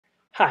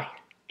Hi,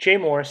 Jay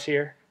Morris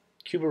here,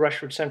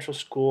 Cuba-Rushford Central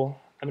School.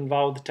 I'm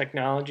involved with the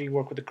technology,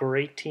 work with a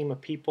great team of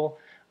people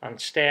on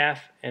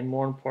staff, and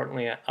more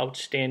importantly, an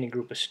outstanding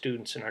group of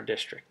students in our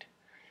district.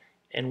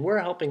 And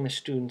we're helping the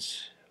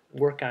students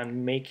work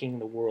on making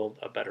the world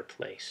a better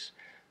place.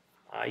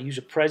 I use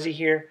a Prezi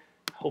here.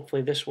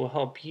 Hopefully this will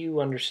help you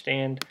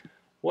understand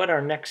what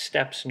our next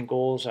steps and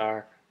goals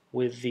are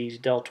with these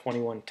Dell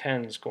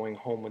 2110s going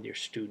home with your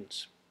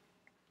students.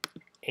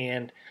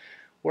 And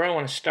where I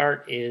want to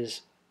start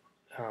is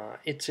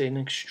it's an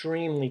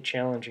extremely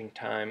challenging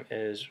time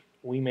as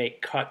we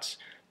make cuts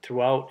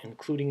throughout,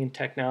 including in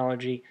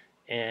technology,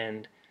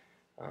 and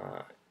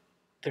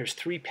there's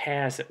three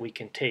paths that we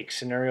can take.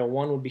 Scenario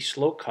one would be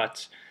slow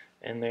cuts,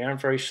 and they aren't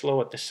very slow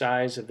at the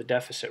size of the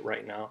deficit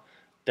right now,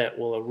 that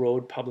will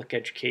erode public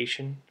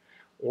education.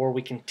 Or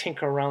we can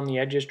tinker around the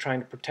edges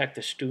trying to protect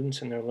the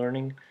students and their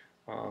learning.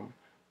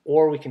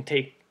 Or we can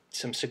take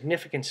some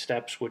significant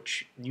steps,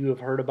 which you have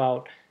heard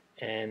about,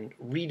 and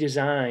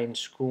redesign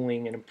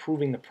schooling and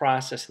improving the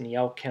process and the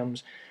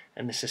outcomes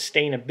and the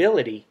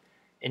sustainability,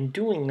 and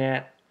doing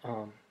that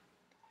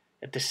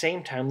at the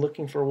same time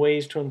looking for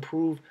ways to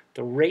improve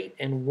the rate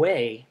and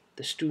way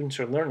the students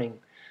are learning.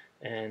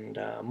 And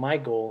my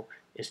goal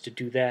is to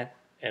do that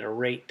at a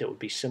rate that would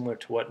be similar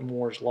to what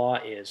Moore's Law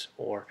is,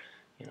 or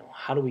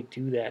how do we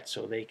do that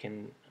so they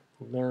can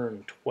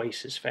learn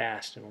twice as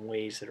fast in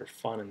ways that are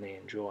fun and they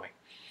enjoy.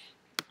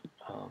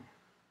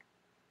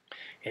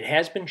 It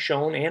has been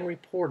shown and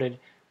reported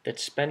that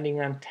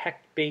spending on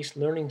tech-based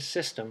learning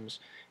systems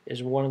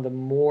is one of the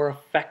more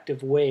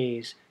effective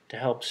ways to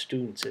help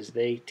students as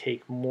they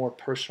take more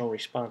personal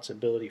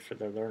responsibility for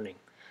their learning.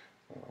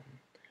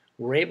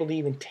 We're able to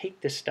even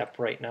take this step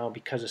right now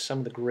because of some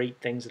of the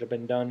great things that have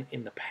been done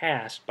in the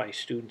past by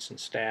students and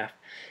staff,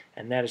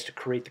 and that is to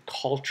create the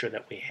culture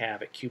that we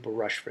have at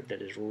Cuba-Rushford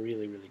that is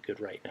really, really good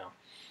right now.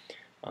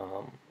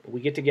 We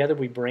get together,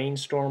 we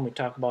brainstorm, we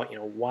talk about,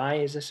 why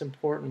is this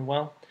important?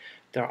 Well,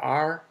 there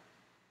are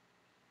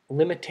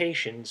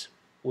limitations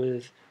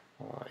with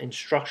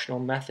instructional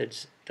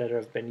methods that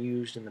have been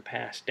used in the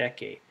past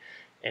decade,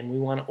 and we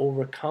want to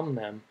overcome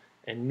them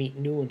and meet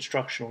new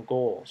instructional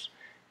goals.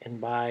 And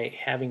by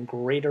having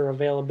greater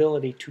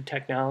availability to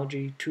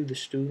technology to the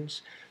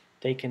students,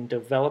 they can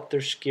develop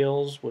their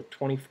skills with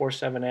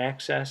 24/7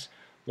 access,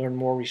 learn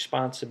more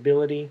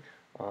responsibility,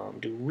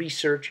 do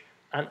research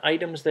on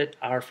items that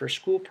are for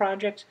school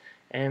projects,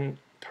 and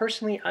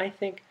personally I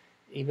think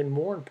even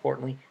more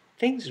importantly,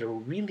 things that are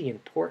really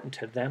important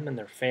to them and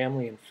their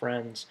family and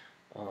friends,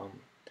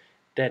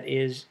 that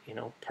is,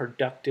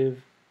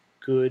 productive,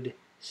 good,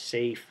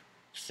 safe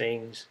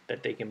things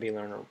that they can be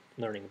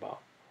learning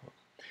about.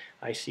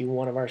 I see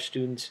one of our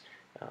students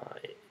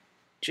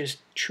just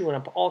chewing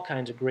up all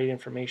kinds of great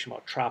information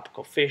about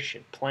tropical fish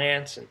and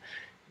plants and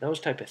those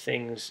type of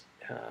things.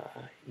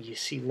 You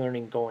see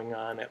learning going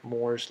on at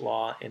Moore's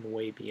Law and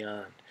way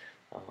beyond.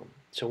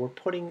 So we're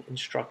putting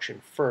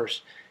instruction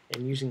first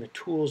and using the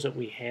tools that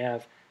we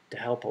have to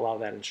help allow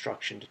that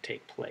instruction to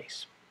take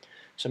place.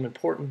 Some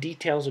important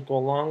details that go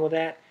along with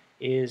that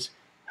is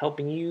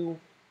helping you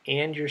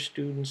and your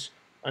students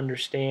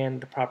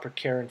understand the proper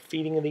care and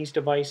feeding of these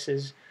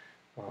devices,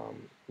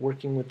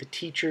 working with the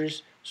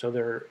teachers so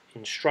their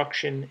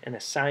instruction and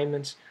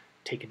assignments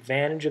take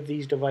advantage of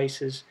these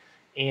devices,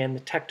 and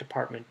the tech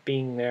department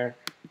being there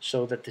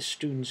so that the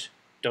students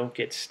don't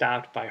get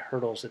stopped by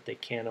hurdles that they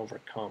can't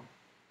overcome.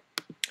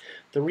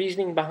 The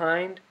reasoning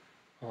behind,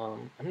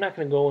 I'm not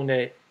going to go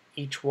into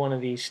each one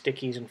of these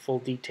stickies in full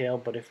detail,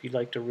 but if you'd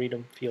like to read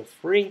them, feel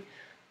free.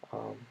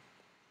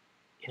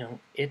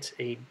 It's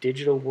a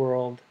digital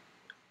world.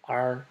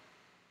 Our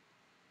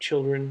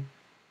children,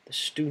 the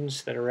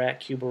students that are at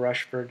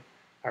Cuba-Rushford,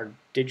 are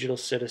digital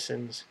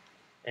citizens,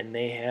 and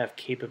they have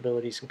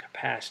capabilities and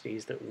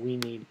capacities that we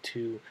need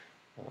to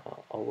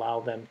allow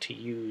them to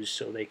use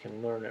so they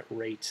can learn at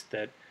rates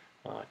that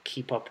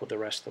keep up with the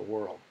rest of the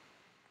world.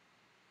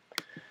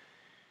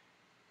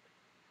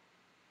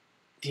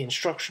 The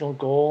instructional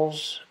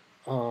goals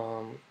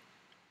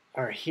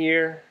are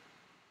here,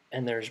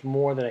 and there's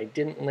more that I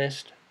didn't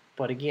list,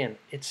 but again,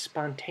 it's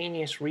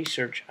spontaneous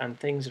research on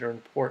things that are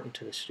important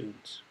to the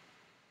students.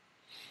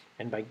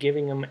 And by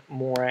giving them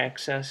more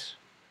access,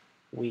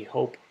 we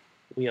hope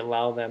we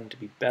allow them to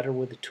be better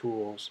with the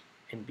tools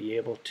and be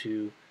able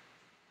to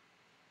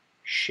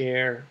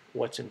share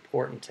what's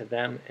important to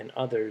them and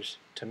others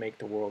to make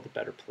the world a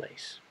better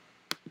place.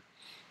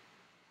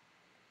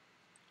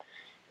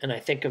 And I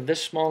think of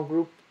this small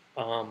group,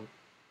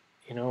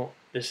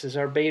 this is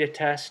our beta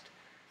test.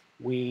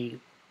 We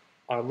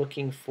are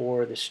looking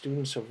for the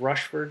students of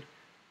Rushford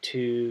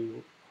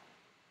to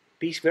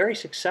be very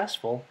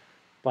successful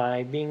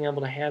by being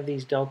able to have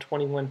these Dell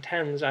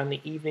 2110s on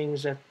the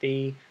evenings that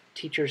the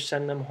teachers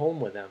send them home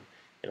with them.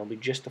 It'll be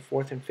just the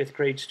 4th and 5th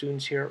grade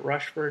students here at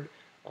Rushford.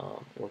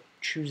 We're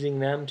choosing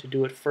them to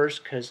do it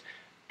first because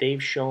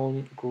they've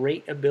shown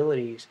great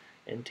abilities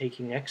in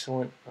taking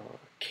excellent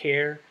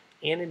care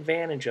and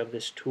advantage of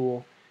this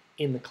tool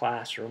in the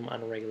classroom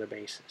on a regular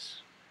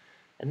basis.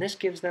 And this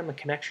gives them a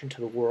connection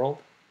to the world,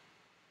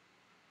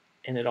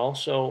 and it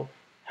also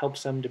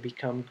helps them to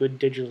become good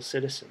digital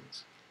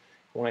citizens.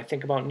 When I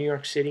think about New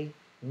York City,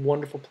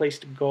 wonderful place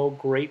to go,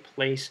 great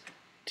place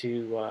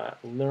to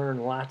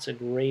learn lots of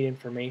great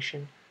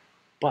information,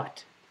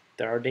 but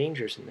there are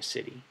dangers in the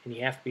city, and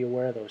you have to be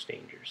aware of those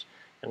dangers.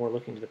 And we're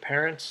looking to the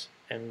parents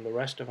and the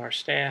rest of our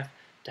staff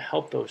to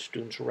help those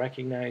students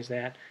recognize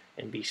that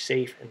and be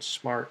safe and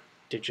smart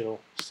digital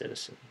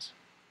citizens.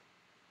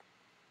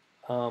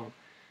 When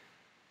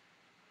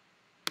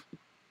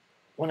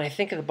I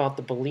think about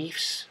the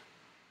beliefs,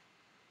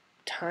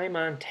 time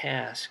on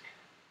task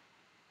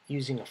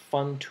using a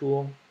fun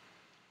tool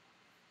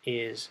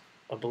is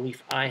a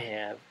belief I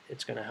have.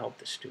 It's going to help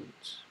the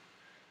students.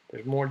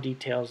 There's more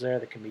details there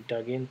that can be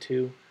dug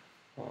into,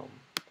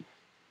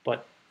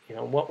 but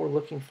what we're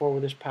looking for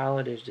with this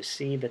pilot is to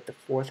see that the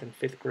 4th and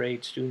 5th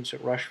grade students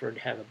at Rushford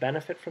have a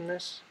benefit from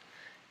this,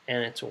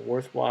 and it's a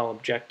worthwhile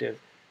objective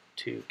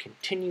to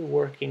continue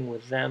working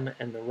with them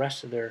and the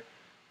rest of their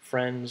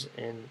friends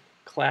and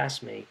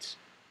classmates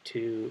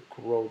to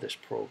grow this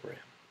program.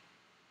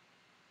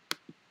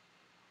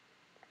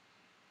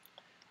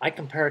 I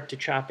compare it to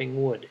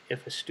chopping wood.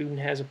 If a student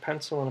has a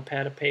pencil and a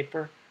pad of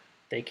paper,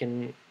 they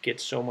can get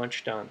so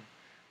much done.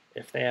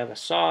 If they have a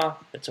saw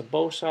that's a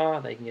bow saw,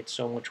 they can get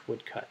so much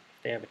wood cut.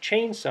 If they have a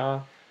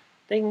chainsaw,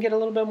 they can get a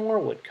little bit more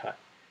wood cut.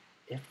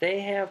 If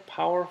they have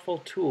powerful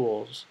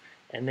tools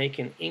and they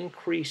can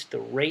increase the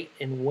rate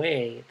and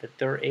way that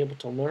they're able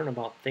to learn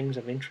about things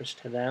of interest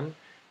to them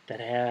that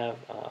have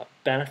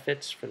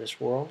benefits for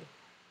this world,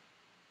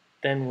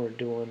 then we're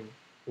doing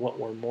what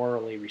we're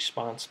morally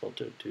responsible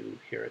to do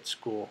here at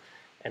school,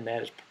 and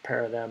that is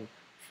prepare them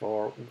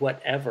for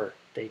whatever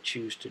they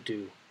choose to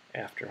do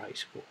after high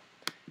school.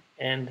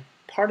 And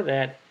part of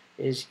that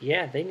is,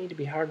 yeah, they need to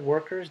be hard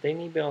workers, they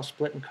need to be able to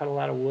split and cut a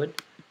lot of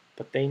wood,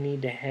 but they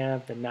need to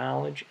have the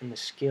knowledge and the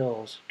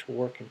skills to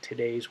work in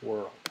today's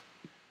world.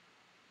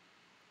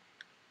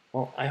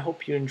 Well, I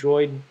hope you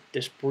enjoyed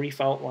this brief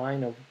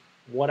outline of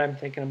what I'm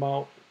thinking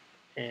about,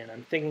 and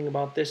I'm thinking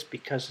about this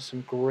because of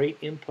some great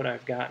input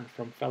I've gotten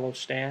from fellow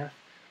staff,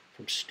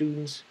 from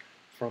students,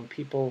 from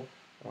people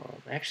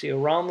actually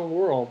around the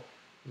world,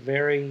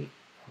 very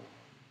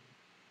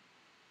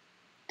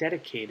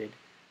dedicated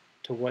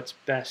to what's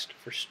best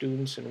for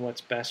students and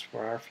what's best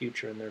for our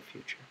future and their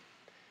future.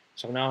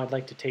 So now I'd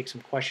like to take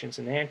some questions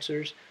and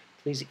answers.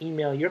 Please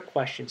email your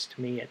questions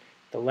to me at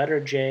the letter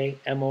J,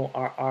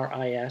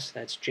 M-O-R-R-I-S,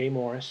 that's J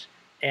Morris,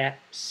 at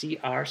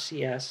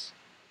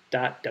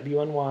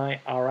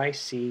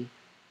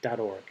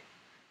crcs.wnyric.org.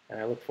 And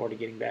I look forward to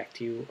getting back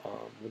to you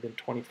within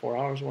 24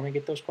 hours when I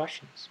get those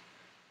questions.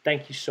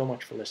 Thank you so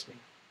much for listening.